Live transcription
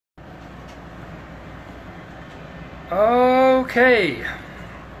Okay,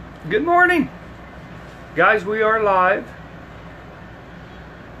 good morning, guys. We are live.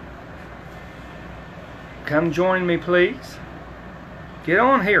 Come join me, please. Get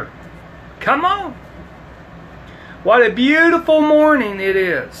on here. Come on. What a beautiful morning it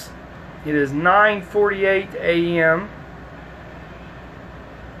is. It is 9:48 a.m.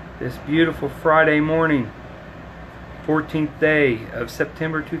 this beautiful Friday morning, 14th day of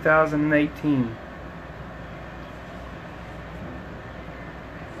September 2018.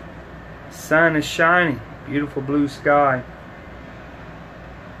 Sun is shining, beautiful blue sky.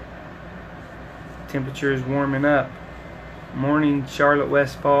 Temperature is warming up. Morning, Charlotte,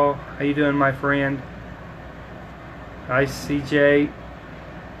 Westfall. How you doing, my friend? Hi, CJ.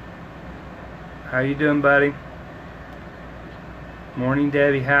 How you doing, buddy? Morning,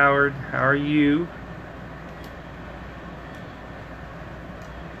 Debbie Howard. How are you?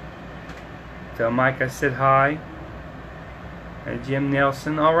 Tell Mike I said hi. And Jim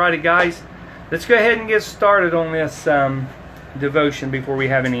Nelson. Alrighty, guys. Let's go ahead and get started on this devotion before we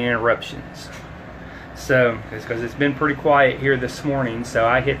have any interruptions. So, because it's been pretty quiet here this morning, so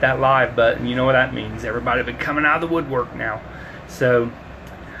I hit that live button. You know what that means. Everybody been coming out of the woodwork now. So,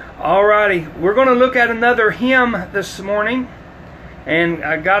 alrighty. We're going to look at another hymn this morning. And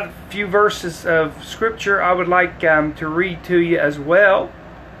I got a few verses of scripture I would like to read to you as well.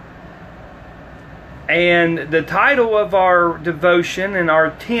 And the title of our devotion and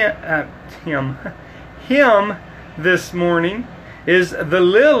our hymn this morning is "The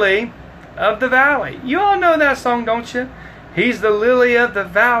Lily of the Valley." You all know that song, don't you? He's the lily of the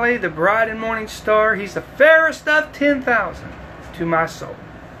valley, the bright and morning star. He's the fairest of 10,000 to my soul.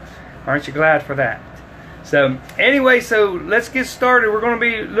 Aren't you glad for that? So anyway, so let's get started. We're going to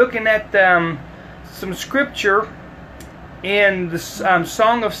be looking at some scripture in the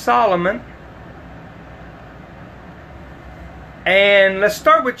Song of Solomon. And let's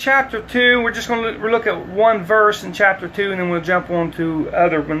start with chapter 2. We're just going to look at one verse in chapter 2, and then we'll jump on to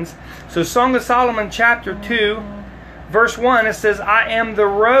other ones. So Song of Solomon chapter 2, verse 1, it says, "I am the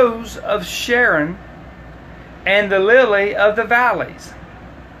rose of Sharon and the lily of the valleys."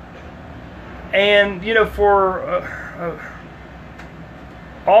 And, you know, for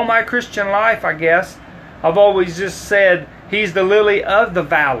all my Christian life, I guess, I've always just said, he's the lily of the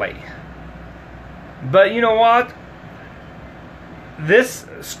valley. But you know what? This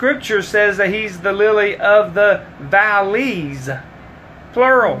scripture says that he's the lily of the valleys.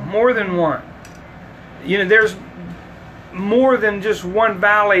 Plural, more than one. You know, there's more than just one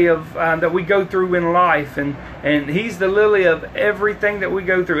valley of that we go through in life. And he's the lily of everything that we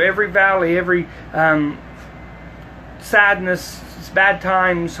go through. Every valley, every sadness, bad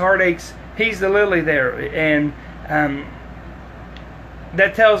times, heartaches. He's the lily there. And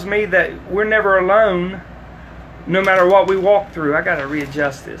that tells me that we're never alone. No matter what we walk through. I got to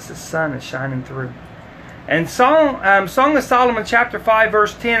readjust this. The sun is shining through. And Song of Solomon chapter 5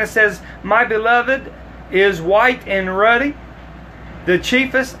 verse 10, it says, "My beloved is white and ruddy, the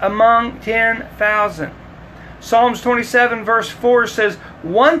chiefest among 10,000. Psalms 27 verse 4 says,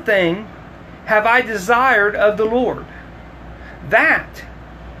 "One thing have I desired of the Lord, that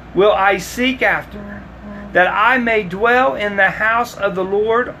will I seek after, that I may dwell in the house of the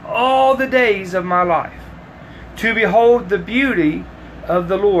Lord all the days of my life, to behold the beauty of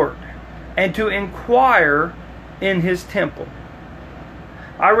the Lord, and to inquire in His temple."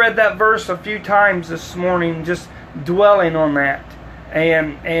 I read that verse a few times this morning, just dwelling on that.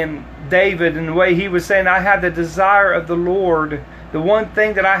 And David, and the way he was saying, I have the desire of the Lord, the one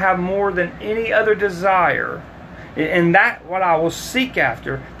thing that I have more than any other desire, and that what I will seek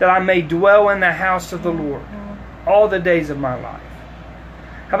after, that I may dwell in the house of the Lord all the days of my life.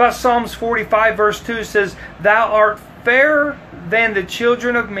 How about Psalms 45 verse 2 says, "Thou art fairer than the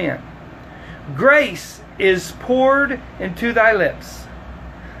children of men. Grace is poured into thy lips.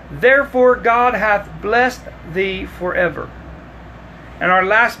 Therefore God hath blessed thee forever." And our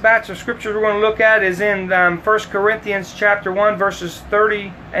last batch of scriptures we're going to look at is in 1 Corinthians chapter 1 verses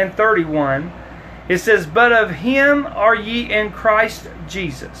 30 and 31. It says, "But of Him are ye in Christ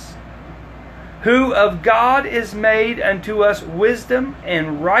Jesus, who of God is made unto us wisdom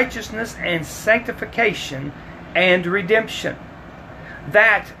and righteousness and sanctification and redemption,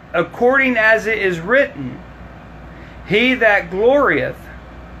 that according as it is written, He that glorieth,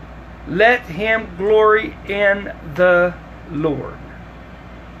 let him glory in the Lord."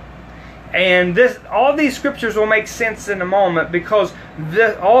 And all these scriptures will make sense in a moment, because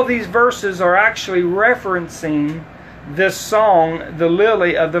all these verses are actually referencing this song, "The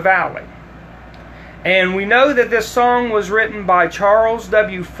Lily of the Valley." And we know that this song was written by Charles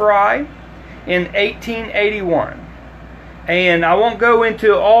W. Fry in 1881. And I won't go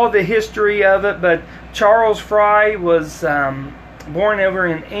into all the history of it, but Charles Fry was born over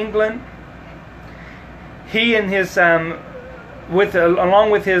in England. He and his, along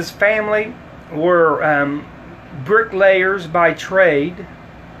with his family, were bricklayers by trade.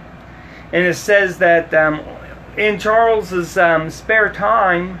 And it says that in Charles's spare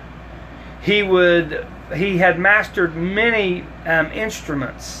time, he had mastered many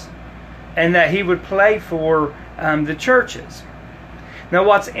instruments, and that he would play for the churches. Now,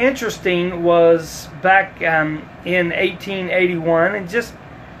 what's interesting was back in 1881, and just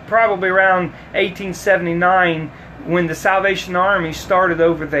probably around 1879, when the Salvation Army started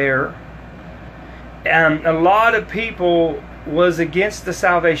over there, a lot of people was against the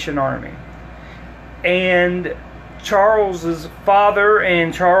Salvation Army. And Charles's father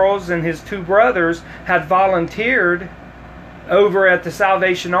and Charles and his two brothers had volunteered over at the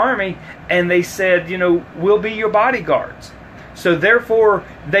Salvation Army, and they said, you know, we'll be your bodyguards. So therefore,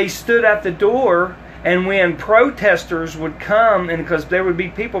 they stood at the door, and when protesters would come, and because there would be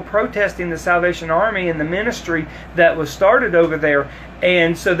people protesting the Salvation Army and the ministry that was started over there,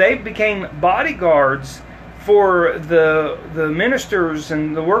 and so they became bodyguards for the ministers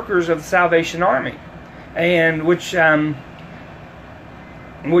and the workers of the Salvation Army, and which I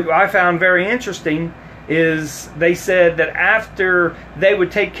found very interesting is they said that after they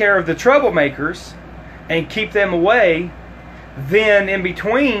would take care of the troublemakers and keep them away, then in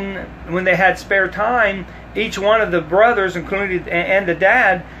between, when they had spare time, each one of the brothers, including and the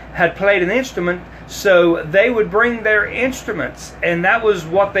dad, had played an instrument, so they would bring their instruments, and that was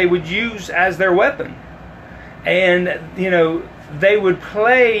what they would use as their weapon. And, you know, they would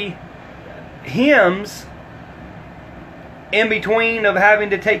play hymns in between of having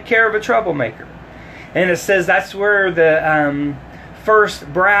to take care of a troublemaker. And it says that's where the first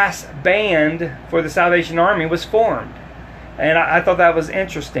brass band for the Salvation Army was formed. And I thought that was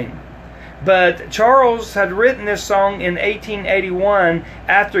interesting. But Charles had written this song in 1881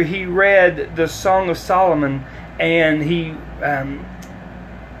 after he read the Song of Solomon, and he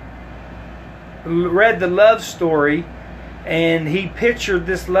read the love story, and he pictured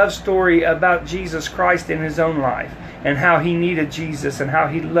this love story about Jesus Christ in his own life, and how he needed Jesus, and how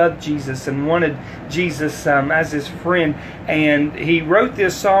he loved Jesus and wanted Jesus as his friend. And he wrote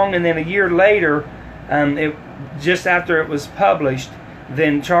this song, and then a year later, just after it was published,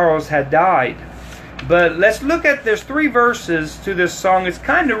 then Charles had died. But let's look at, there's 3 verses to this song. It's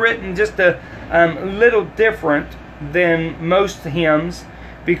kind of written just a little different than most hymns,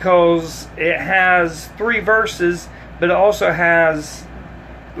 because it has 3 verses, but it also has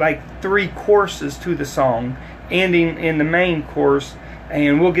like 3 choruses to the song, ending in the main chorus,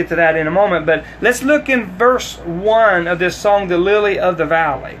 and we'll get to that in a moment. But let's look in verse 1 of this song, The Lily of the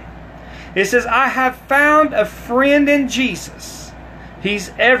Valley. It says, I have found a friend in Jesus.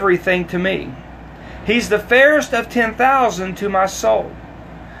 He's everything to me. He's the fairest of 10,000 to my soul.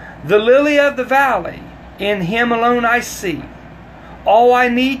 The lily of the valley, in Him alone I see. All I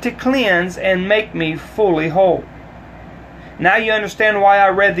need to cleanse and make me fully whole. Now you understand why I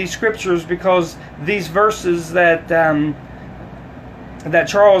read these scriptures, because these verses that that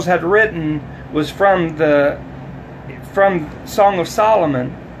Charles had written was from Song of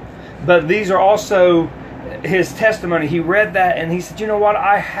Solomon, but these are also his testimony. He read that and he said, you know what,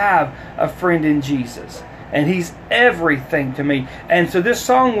 I have a friend in Jesus, and He's everything to me. And so this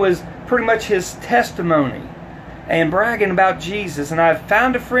song was pretty much his testimony and bragging about Jesus. And I've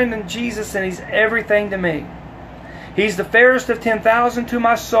found a friend in Jesus, and He's everything to me. He's the fairest of 10,000 to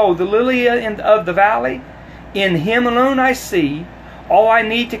my soul, the lily of the valley. In Him alone I see. All I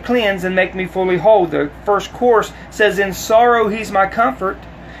need to cleanse and make me fully whole. The first chorus says, in sorrow He's my comfort.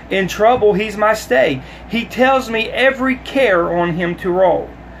 In trouble He's my stay. He tells me every care on Him to roll.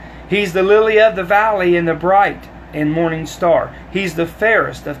 He's the lily of the valley and the bright and morning star. He's the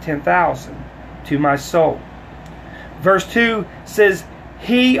fairest of 10,000 to my soul. Verse 2 says,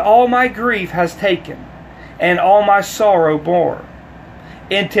 He all my grief has taken, and all my sorrow bore.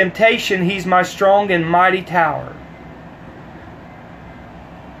 In temptation He's my strong and mighty tower.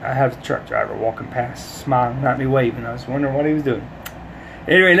 I have a truck driver walking past, smiling at me, waving. I was wondering what he was doing.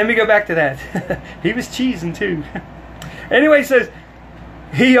 Anyway, let me go back to that. He was cheesing too. Anyway, it says,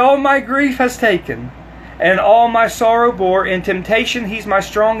 He all my grief has taken, and all my sorrow bore. In temptation He's my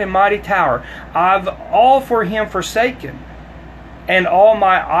strong and mighty tower. I've all for Him forsaken, and all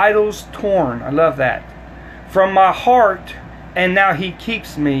my idols torn. I love that. From my heart, and now He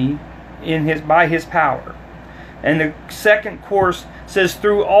keeps me by His power. And the second chorus says,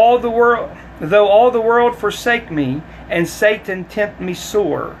 though all the world forsake me, and Satan tempt me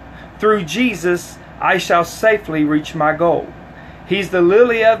sore, through Jesus I shall safely reach my goal. He's the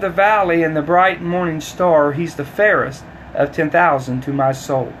lily of the valley and the bright morning star. He's the fairest of 10,000 to my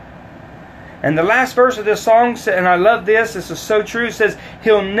soul. And the last verse of this song, and I love this is so true, it says,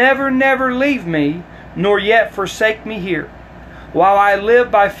 He'll never, never leave me, nor yet forsake me here, while I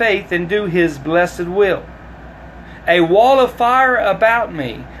live by faith and do His blessed will. A wall of fire about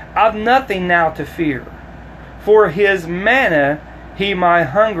me, I've nothing now to fear. For His manna He my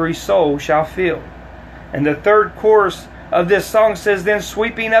hungry soul shall fill. And the third chorus of this song says, Then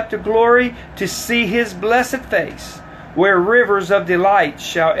sweeping up to glory to see His blessed face, where rivers of delight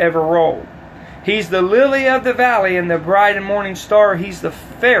shall ever roll. He's the lily of the valley and the bright and morning star. He's the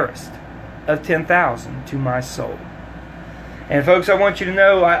fairest of 10,000 to my soul. And folks, I want you to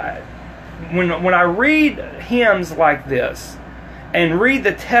know, when I read hymns like this and read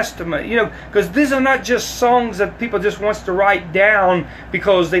the Testament, because these are not just songs that people just wants to write down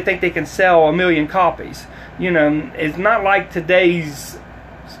because they think they can sell 1 million copies. It's not like today's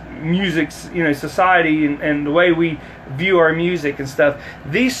music, society and the way we view our music and stuff.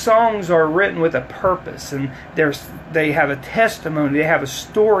 These songs are written with a purpose, and they have a testimony, they have a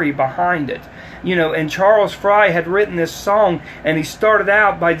story behind it. And Charles Fry had written this song, and he started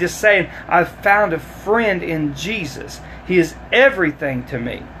out by just saying, I've found a friend in Jesus. He is everything to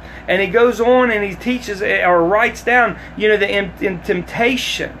me. And he goes on and he teaches or writes down, in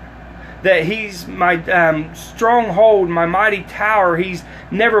temptation, that He's my stronghold, my mighty tower. He's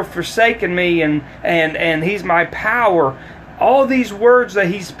never forsaken me, and He's my power. All these words that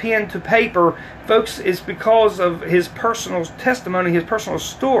he's penned to paper, folks, is because of his personal testimony, his personal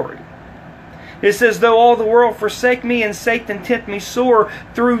story. It says, Though all the world forsake me and Satan tempt me sore,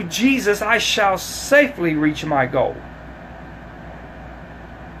 through Jesus I shall safely reach my goal.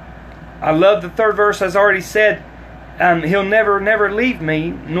 I love the third verse, as I already said. He'll never, never leave me,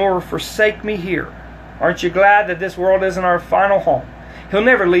 nor forsake me here. Aren't you glad that this world isn't our final home? He'll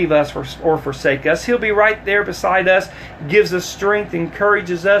never leave us or forsake us. He'll be right there beside us, gives us strength,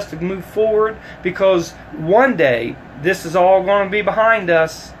 encourages us to move forward, because one day this is all going to be behind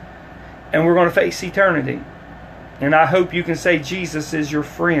us and we're going to face eternity. And I hope you can say Jesus is your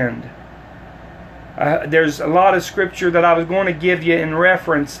friend. There's a lot of scripture that I was going to give you in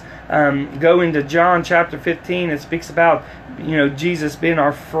reference. Go into John chapter 15. It speaks about Jesus being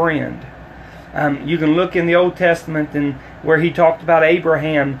our friend. You can look in the Old Testament and where He talked about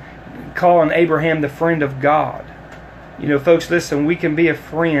Abraham, calling Abraham the friend of God. Folks, listen, we can be a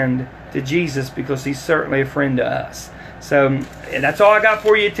friend to Jesus because He's certainly a friend to us. So that's all I got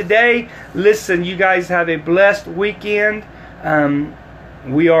for you today. Listen, you guys have a blessed weekend.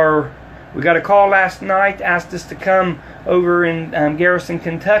 We got a call last night, asked us to come over in Garrison,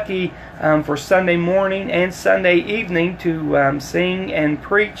 Kentucky for Sunday morning and Sunday evening to sing and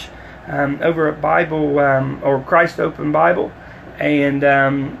preach over at Bible or Christ Open Bible.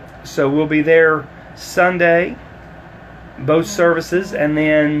 And so we'll be there Sunday, both services, and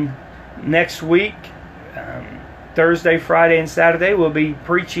then next week, Thursday, Friday, and Saturday, we'll be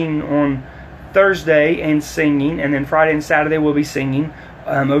preaching on Thursday and singing, and then Friday and Saturday we'll be singing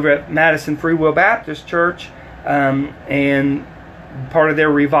over at Madison Free Will Baptist Church, and part of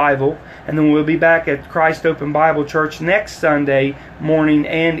their revival. And then we'll be back at Christ Open Bible Church next Sunday morning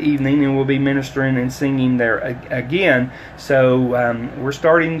and evening, and we'll be ministering and singing there again. So we're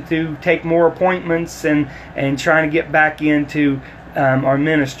starting to take more appointments and trying to get back into our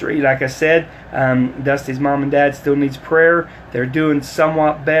ministry. Like I said, Dusty's mom and dad still needs prayer. They're doing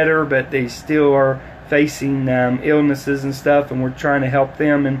somewhat better, but they still are facing illnesses and stuff, and we're trying to help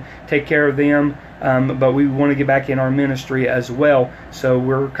them and take care of them. But we want to get back in our ministry as well. So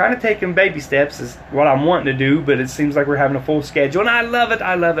we're kind of taking baby steps is what I'm wanting to do, but it seems like we're having a full schedule, and I love it.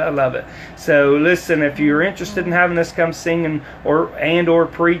 I love it. I love it. So listen, if you're interested in having us come sing or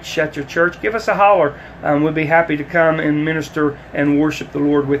preach at your church, give us a holler. We'll be happy to come and minister and worship the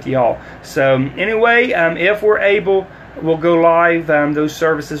Lord with y'all. So anyway, if we're able, we'll go live. Those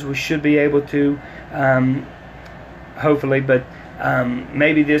services we should be able to, hopefully, but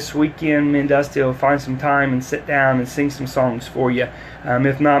maybe this weekend, me and Dusty will find some time and sit down and sing some songs for you.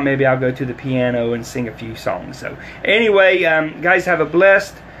 If not, maybe I'll go to the piano and sing a few songs. So anyway, guys, have a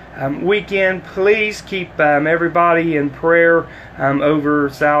blessed weekend. Please keep everybody in prayer over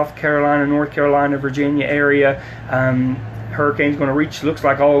South Carolina, North Carolina, Virginia area. Hurricane's going to reach, looks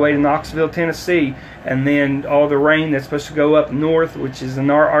like, all the way to Knoxville, Tennessee, and then all the rain that's supposed to go up north, which is in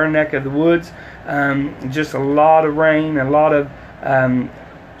our neck of the woods. Just a lot of rain, a lot of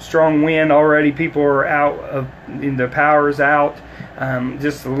strong wind already. People are out the power is out.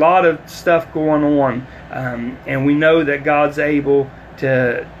 Just a lot of stuff going on, and we know that God's able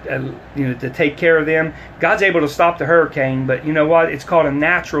to to take care of them. God's able to stop the hurricane, but you know what? It's called a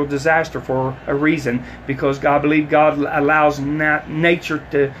natural disaster for a reason, because I believe God allows nature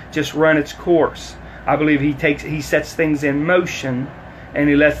to just run its course. I believe He sets things in motion, and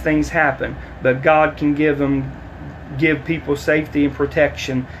He lets things happen. But God can give people safety and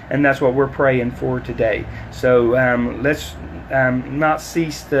protection, and that's what we're praying for today. So let's not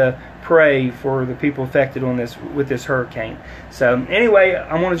cease to pray for the people affected with this hurricane. So anyway,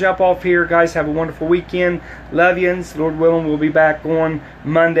 I want to jump off here. Guys, have a wonderful weekend. Love you, and Lord willing, we'll be back on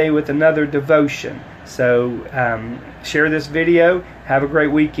Monday with another devotion. So share this video. Have a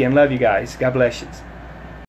great weekend. Love you guys. God bless you.